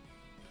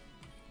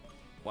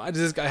 Why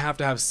does this guy have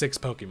to have 6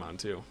 Pokemon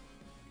too?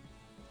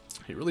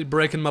 You're really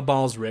breaking my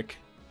balls, Rick.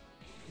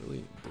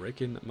 Really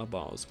breaking my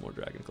balls. More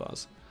Dragon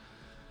Claws.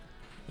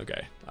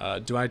 Okay,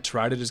 do I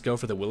try to just go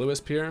for the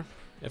Will-O-Wisp here?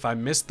 If I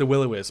miss the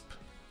Will-O-Wisp,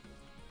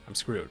 I'm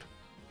screwed.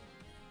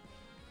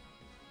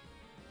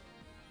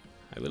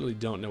 I literally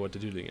don't know what to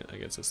do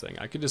against this thing.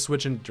 I could just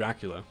switch into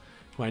Dracula,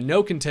 who I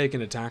know can take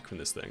an attack from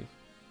this thing.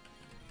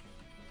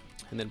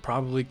 And then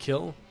probably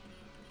kill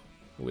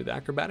with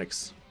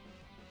Acrobatics.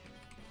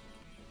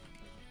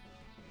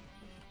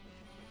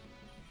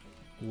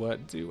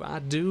 What do I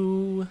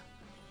do?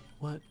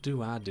 What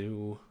do I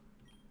do?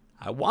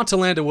 I want to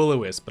land a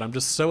Will-O-Wisp, but I'm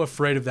just so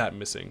afraid of that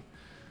missing.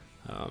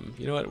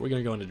 You know what? We're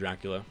going to go into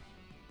Dracula.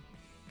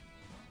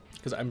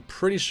 Because I'm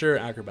pretty sure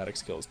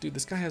Acrobatics kills. Dude,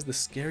 this guy has the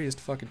scariest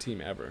fucking team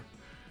ever.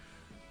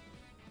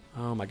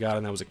 Oh my god,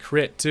 and that was a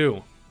crit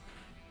too.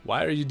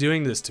 Why are you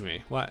doing this to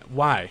me?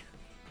 Why?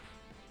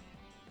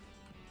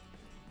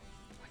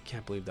 I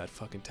can't believe that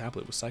fucking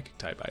tablet was Psychic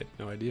type. I had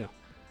no idea.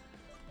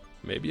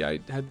 Maybe I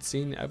had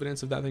seen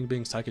evidence of that thing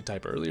being Psychic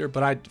type earlier,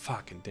 but I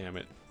fucking damn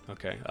it.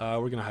 Okay,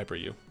 we're gonna hyper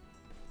you.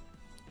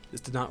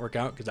 This did not work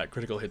out because that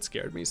critical hit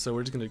scared me, so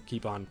we're just gonna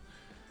keep on.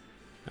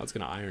 Now it's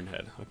gonna Iron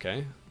Head.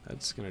 Okay,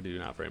 that's gonna do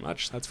not very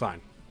much. That's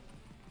fine.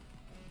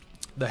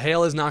 The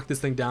hail has knocked this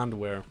thing down to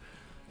where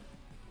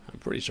I'm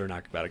pretty sure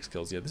acrobatics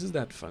kills you. This is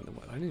that fun.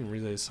 I didn't even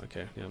realize.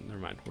 Okay, yeah, never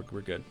mind.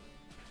 We're good.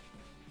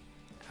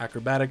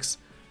 Acrobatics,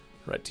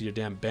 right to your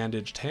damn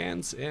bandaged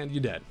hands, and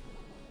you're dead.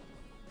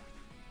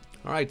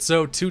 All right,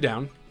 so 2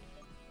 down.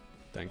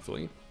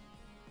 Thankfully,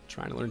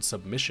 trying to learn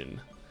submission.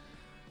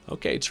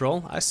 Okay,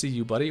 troll, I see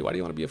you, buddy. Why do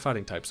you want to be a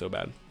fighting type so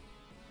bad?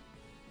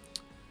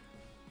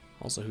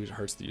 Also, who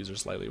hurts the user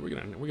slightly? We're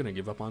gonna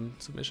give up on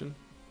submission.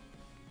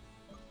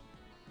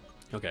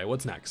 Okay,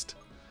 what's next?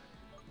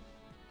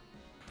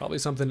 Probably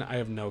something I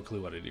have no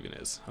clue what it even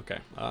is. Okay,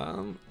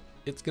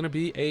 it's gonna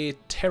be a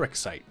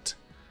Pteroxite.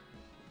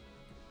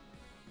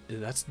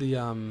 That's the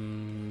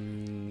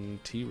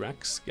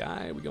T-Rex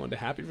guy. We going to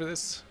happy for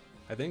this?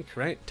 I think,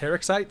 right?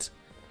 Pteroxite.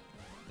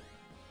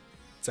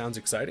 Sounds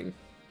exciting.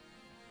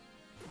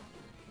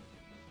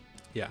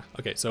 Yeah.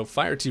 Okay. So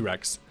fire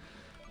T-Rex.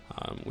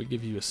 We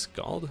give you a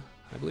Scald,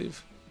 I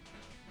believe.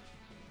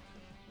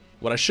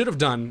 What I should have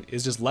done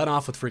is just let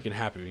off with freaking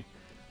happy.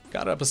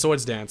 Got up a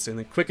Swords Dance and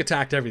then quick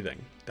attacked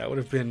everything. That would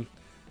have been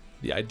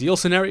the ideal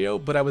scenario,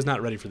 but I was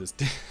not ready for this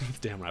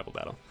damn rival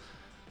battle.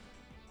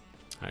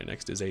 Alright,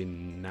 next is a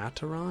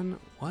Nataron.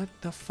 What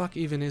the fuck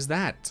even is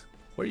that?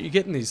 Where are you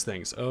getting these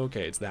things?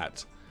 Okay, it's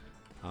that.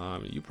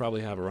 You probably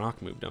have a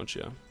rock move, don't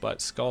you?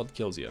 But Scald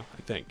kills you,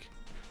 I think.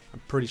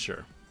 I'm pretty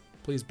sure.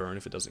 Please burn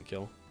if it doesn't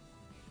kill.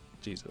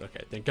 Jesus,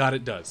 okay, thank God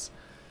it does.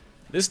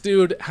 This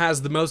dude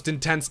has the most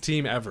intense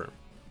team ever.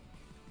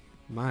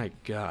 My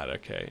God,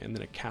 okay, and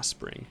then a Cast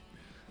Spring.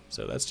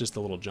 So that's just a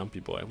little jumpy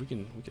boy. We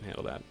can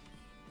handle that.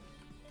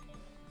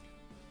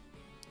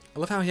 I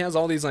love how he has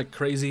all these like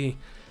crazy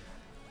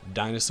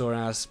dinosaur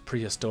ass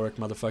prehistoric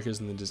motherfuckers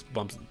and then just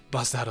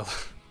busts out a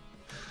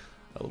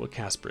little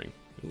Cast Spring.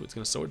 Ooh, it's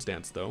gonna Swords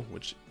Dance though,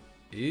 which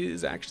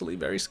is actually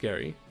very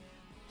scary.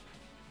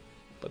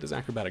 But his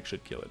acrobatic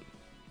should kill it.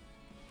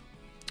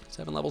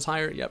 7 levels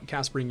higher, yep,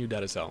 Cast Spring, you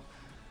dead as hell.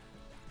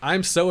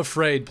 I'm so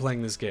afraid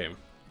playing this game.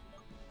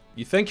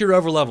 You think you're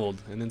over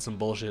leveled, and then some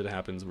bullshit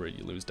happens where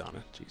you lose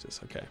Donna.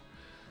 Jesus, okay.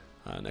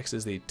 Next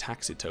is the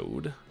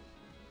Taxitoad,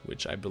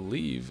 which I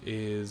believe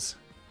is...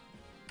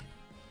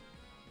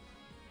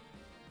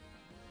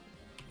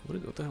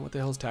 What the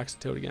hell is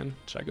Taxitoad again?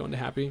 Should I go into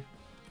Happy?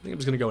 I think I'm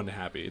just gonna go into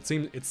Happy. It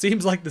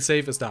seems like the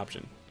safest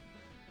option.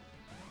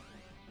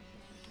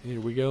 Here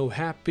we go,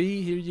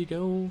 Happy. Here you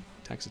go,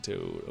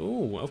 Taxitoad.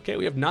 Oh, okay.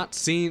 We have not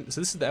seen.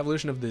 So this is the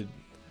evolution of the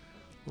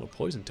little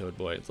poison toad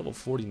boy. It's level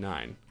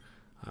 49.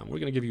 We're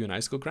gonna give you an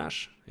Icicle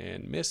Crash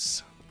and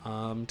miss.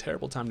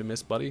 Terrible time to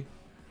miss, buddy.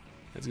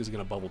 It's just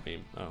gonna Bubble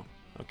Beam. Oh,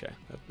 okay.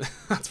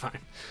 That's fine.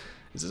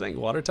 Is this thing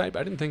Water type?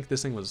 I didn't think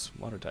this thing was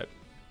Water type.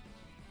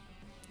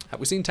 Have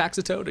we seen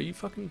Taxitoad? Are you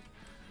fucking...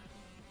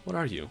 What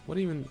are you? What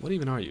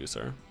even are you,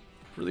 sir?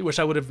 Really wish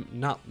I would have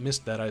not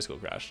missed that Icicle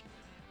Crash.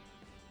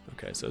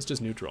 Okay, so it's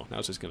just neutral. Now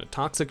it's just gonna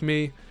Toxic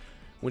me,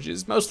 which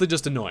is mostly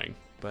just annoying,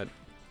 but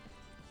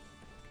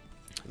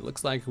it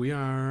looks like we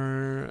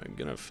are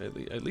gonna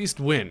at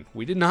least win.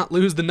 We did not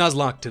lose the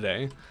Nuzlocke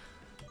today,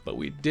 but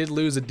we did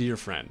lose a dear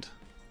friend,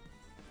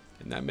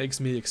 and that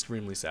makes me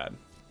extremely sad.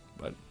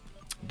 But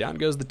down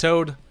goes the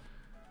Toad,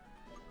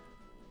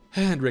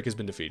 and Rick has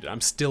been defeated.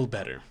 I'm still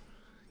better.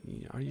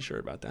 Are you sure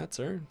about that,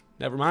 sir?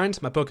 Never mind.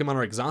 My Pokemon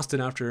are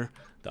exhausted after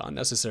the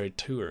unnecessary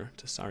tour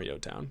to Sario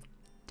Town.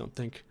 Don't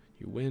think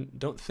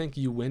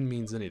you win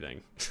means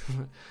anything.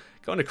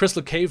 Going to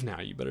Crystal Cave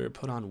now. You better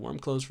put on warm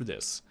clothes for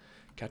this.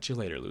 Catch you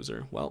later,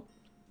 loser. Well,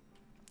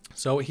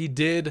 so he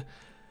did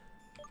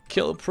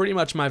kill pretty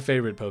much my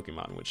favorite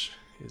Pokemon, which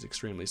is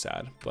extremely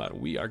sad. But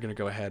we are going to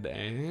go ahead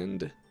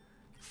and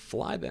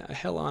fly the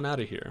hell on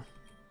out of here,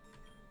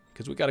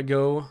 because we got to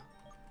go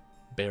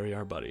bury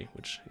our buddy,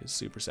 which is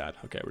super sad.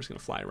 Okay, we're just going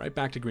to fly right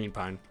back to Green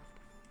Pine.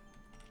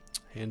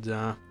 And,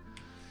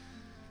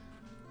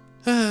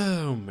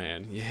 oh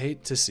man, you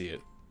hate to see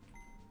it.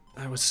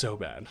 That was so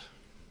bad.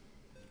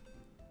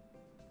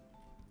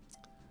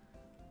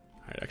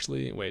 Alright,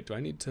 actually, wait, do I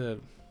need to...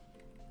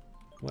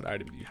 What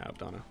item do you have,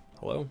 Donna?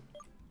 Hello?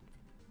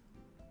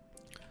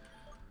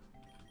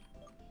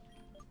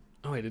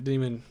 Oh wait, it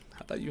didn't even...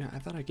 I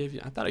thought I gave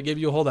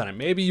you a hold item.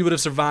 Maybe you would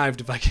have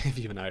survived if I gave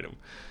you an item.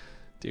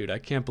 Dude, I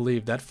can't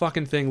believe that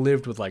fucking thing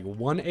lived with like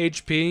 1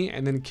 HP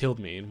and then killed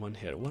me in 1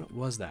 hit. What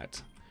was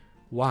that?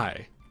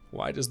 Why?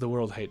 Why does the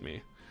world hate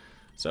me?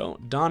 So,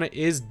 Donna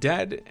is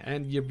dead,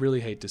 and you really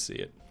hate to see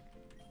it.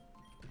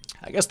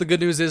 I guess the good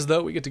news is,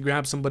 though, we get to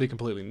grab somebody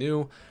completely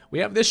new. We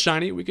have this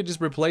shiny. We could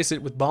just replace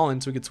it with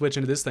Ballin, so we could switch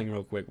into this thing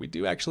real quick. We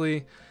do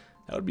actually...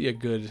 That would be a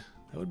good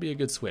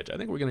switch. I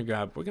think we're gonna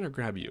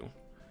grab you.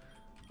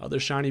 Other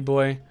shiny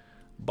boy.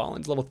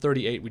 Ballin's level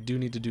 38. We do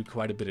need to do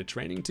quite a bit of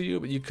training to you,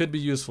 but you could be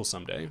useful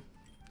someday.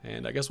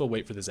 And I guess we'll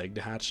wait for this egg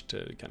to hatch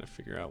to kind of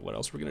figure out what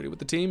else we're gonna do with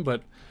the team,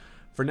 but...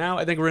 For now,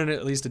 I think we're in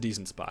at least a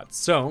decent spot.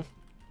 So,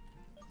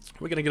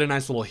 we're going to get a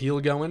nice little heal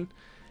going.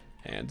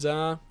 And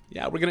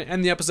yeah, we're going to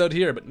end the episode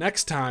here. But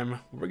next time,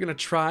 we're going to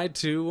try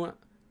to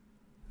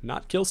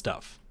not kill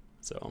stuff.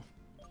 So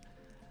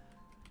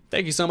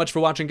thank you so much for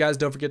watching, guys.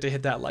 Don't forget to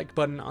hit that like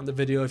button on the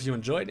video if you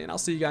enjoyed, and I'll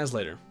see you guys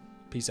later.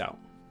 Peace out.